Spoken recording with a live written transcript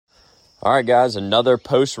All right, guys, another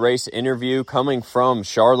post-race interview coming from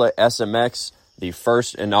Charlotte SMX, the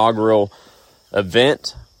first inaugural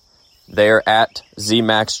event there at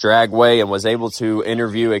ZMAX Dragway, and was able to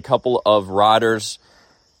interview a couple of riders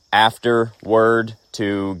afterward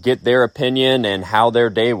to get their opinion and how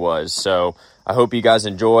their day was. So I hope you guys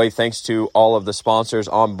enjoy. Thanks to all of the sponsors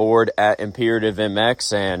on board at Imperative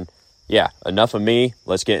MX. And yeah, enough of me.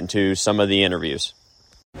 Let's get into some of the interviews.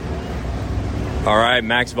 All right,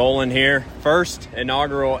 Max Vohland here. First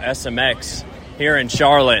inaugural SMX here in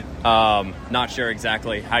Charlotte. Not sure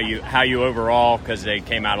exactly how you overall, because they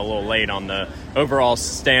came out a little late on the overall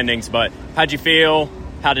standings, but how'd you feel?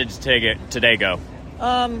 How did today go?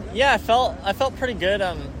 Yeah, I felt pretty good.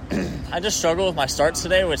 I just struggled with my starts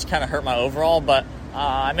today, which kind of hurt my overall, but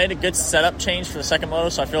I made a good setup change for the second moto,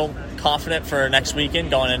 so I feel confident for next weekend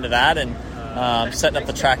going into that and setting up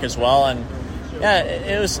the track as well. And yeah,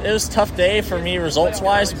 it was a tough day for me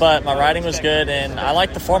results-wise, but my riding was good, and I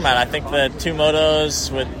like the format. I think the two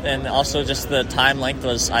motos and also just the time length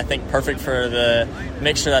was, I think, perfect for the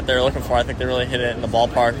mixture that they're looking for. I think they really hit it in the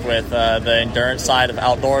ballpark with the endurance side of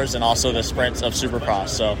outdoors and also the sprints of Supercross.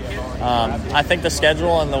 So I think the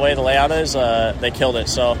schedule and the way the layout is, they killed it.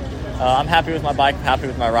 So I'm happy with my bike, happy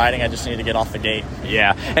with my riding. I just need to get off the gate.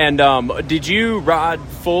 Yeah. And did you ride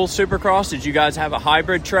full Supercross? Did you guys have a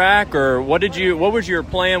hybrid track, or what was your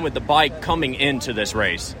plan with the bike coming into this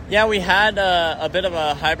race? Yeah, we had a bit of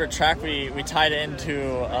a hybrid track. We tied it into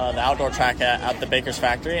the outdoor track at the Baker's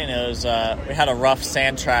factory, and it was we had a rough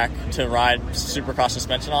sand track to ride Supercross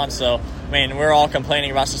suspension on. So, I mean, we're all complaining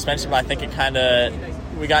about suspension, but I think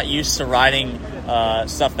we got used to riding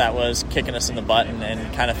stuff that was kicking us in the butt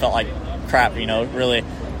and kind of felt like crap, really.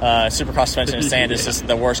 Supercross suspension and sand is just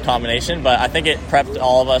the worst combination, but I think it prepped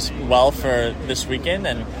all of us well for this weekend,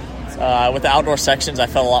 and with the outdoor sections I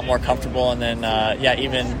felt a lot more comfortable, and then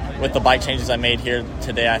even with the bike changes I made here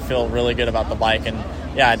today, I feel really good about the bike. And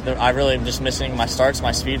yeah, I really am just missing my starts.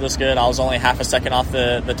 My speed was good. I was only half a second off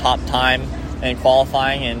the top time in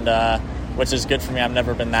qualifying, and which is good for me. I've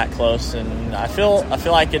never been that close, and I feel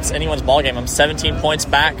like it's anyone's ball game. I'm 17 points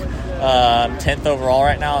back, 10th overall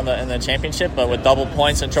right now in the championship, but with double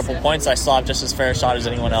points and triple points, I still have just as fair a shot as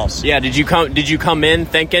anyone else. Yeah, did you come in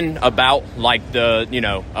thinking about like the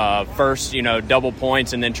first double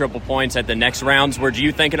points and then triple points at the next rounds? Were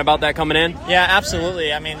you thinking about that coming in? Yeah,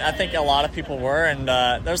 absolutely. I mean, I think a lot of people were, and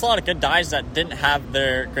there's a lot of good guys that didn't have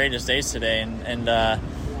their greatest days today, and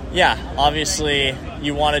yeah, obviously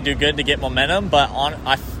you want to do good to get momentum, but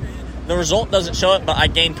the result doesn't show it, but I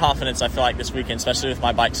gained confidence, I feel like, this weekend, especially with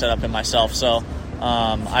my bike setup and myself. So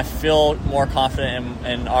I feel more confident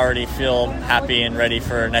and already feel happy and ready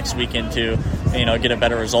for next weekend to get a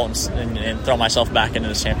better result and throw myself back into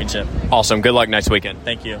this championship. Awesome. Good luck next weekend.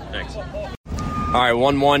 Thank you. Thanks. All right,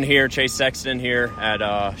 1-1 here. Chase Sexton here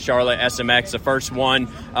at Charlotte SMX, the first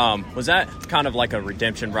one. Was that kind of like a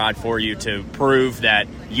redemption ride for you to prove that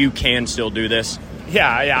you can still do this? Yeah.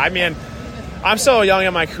 I mean, I'm still young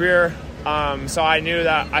in my career, so I knew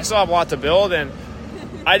that I still have a lot to build, and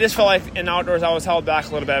I just felt like in outdoors I was held back a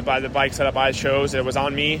little bit by the bike setup I chose. It was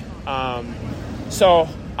on me. So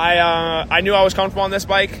I knew I was comfortable on this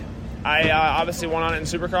bike. I obviously won on it in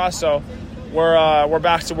Supercross, so we're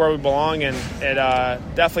back to where we belong, and it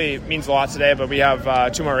definitely means a lot today, but we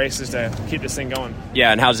have 2 more races to keep this thing going.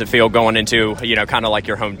 Yeah, and how does it feel going into, kind of like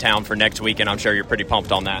your hometown for next weekend? I'm sure you're pretty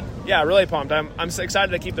pumped on that. Yeah, really pumped. I'm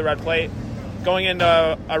excited to keep the red plate going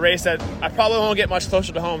into a race that I probably won't get much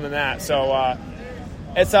closer to home than that. So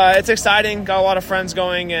it's exciting. Got a lot of friends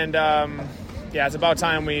going, and yeah, it's about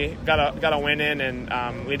time we got a win in,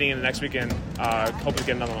 and leading into next weekend, hope to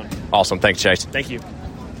get another one. Awesome. Thanks, Chase. Thank you.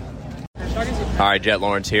 All right, Jett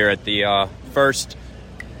Lawrence here at the first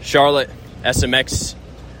Charlotte SMX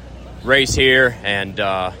race here, and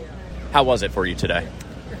how was it for you today?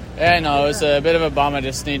 Yeah, no, it was a bit of a bum. I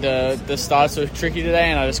just need the starts were tricky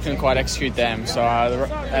today, and I just couldn't quite execute them. So,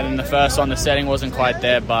 and in the first one, the setting wasn't quite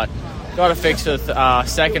there, but got it fixed for the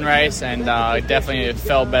second race, and it definitely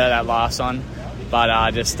felt better that last one.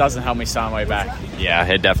 But just doesn't help me start my way back. Yeah,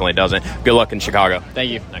 it definitely doesn't. Good luck in Chicago.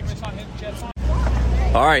 Thank you. Thanks.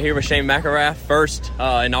 All right, here with Shane McElrath, first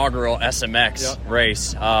inaugural SMX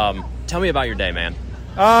race. Tell me about your day, man.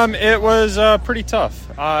 It was pretty tough.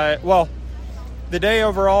 Well, the day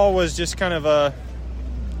overall was just kind of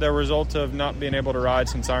the result of not being able to ride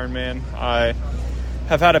since Ironman. I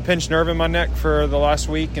have had a pinched nerve in my neck for the last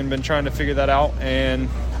week and been trying to figure that out. And,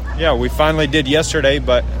 yeah, we finally did yesterday,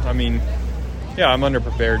 but, I mean, yeah, I'm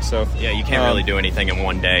underprepared. So yeah, you can't really do anything in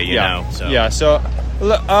one day, you know. So. Yeah, so,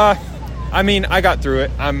 I mean, I got through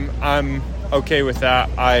it. I'm okay with that.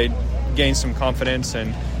 I gained some confidence,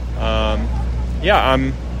 and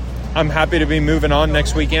I'm happy to be moving on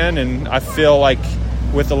next weekend, and I feel like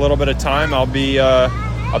with a little bit of time, I'll be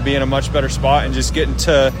in a much better spot and just getting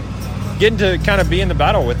to kind of be in the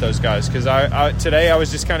battle with those guys, because today I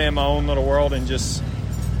was just kind of in my own little world and just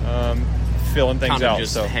feeling things kind of out.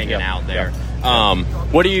 Just so hanging out there. Yeah.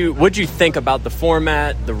 What did you think about the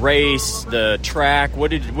format, the race, the track? What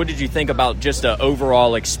did you think about just the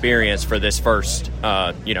overall experience for this first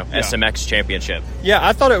SMX championship? Yeah,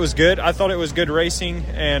 I thought it was good. I thought it was good racing,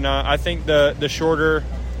 and I think the shorter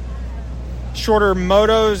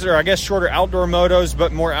motos, or I guess shorter outdoor motos,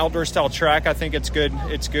 but more outdoor style track, I think it's good.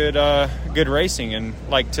 It's good racing. And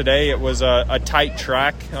like today, it was a tight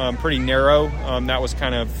track, pretty narrow. That was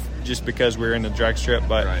kind of just because we were in the drag strip,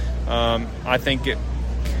 but right. I think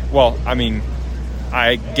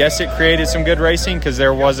I guess it created some good racing because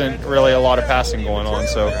there wasn't really a lot of passing going on.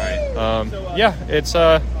 So it's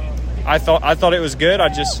I thought it was good.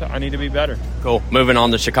 I need to be better. Cool. Moving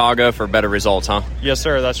on to Chicago for better results, huh? Yes,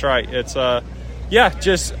 sir. That's right. It's I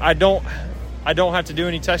don't have to do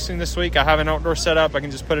any testing this week. I have an outdoor setup. I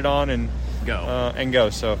can just put it on and go.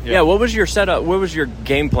 So yeah. What was your setup? What was your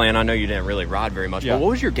game plan? I know you didn't really ride very much, but what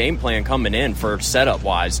was your game plan coming in for setup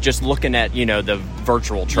wise? Just looking at the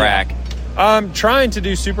virtual track. Trying to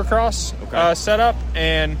do Supercross setup,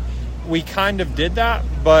 and we kind of did that,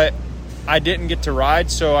 but I didn't get to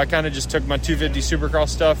ride, so I kind of just took my 250 Supercross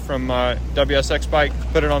stuff from my WSX bike,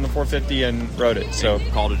 put it on the 450, and rode it. So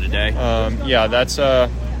called it a day.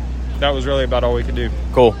 That was really about all we could do.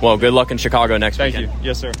 Cool. Well, good luck in Chicago next weekend. Thank you.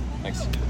 Yes, sir. Thanks.